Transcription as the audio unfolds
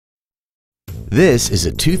This is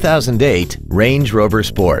a 2008 Range Rover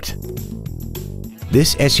Sport.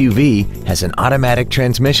 This SUV has an automatic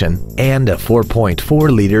transmission and a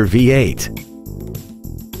 4.4-liter V8.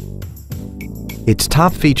 Its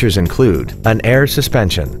top features include an air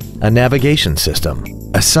suspension, a navigation system,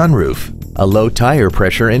 a sunroof, a low tire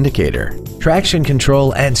pressure indicator, traction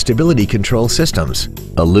control and stability control systems,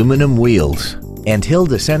 aluminum wheels, and hill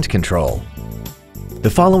descent control. The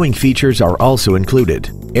following features are also included: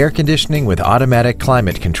 air conditioning with automatic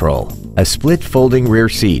climate control, a split folding rear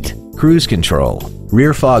seat, cruise control,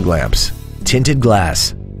 rear fog lamps, tinted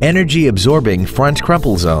glass, energy-absorbing front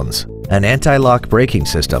crumple zones, an anti-lock braking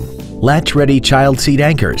system, latch-ready child seat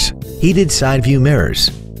anchors, heated side view mirrors,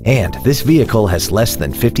 and this vehicle has less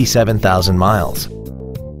than 57,000 miles.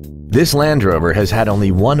 This Land Rover has had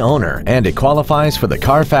only one owner and it qualifies for the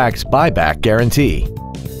Carfax buyback guarantee.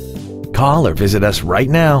 Call or visit us right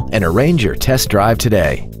now and arrange your test drive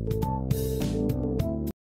today.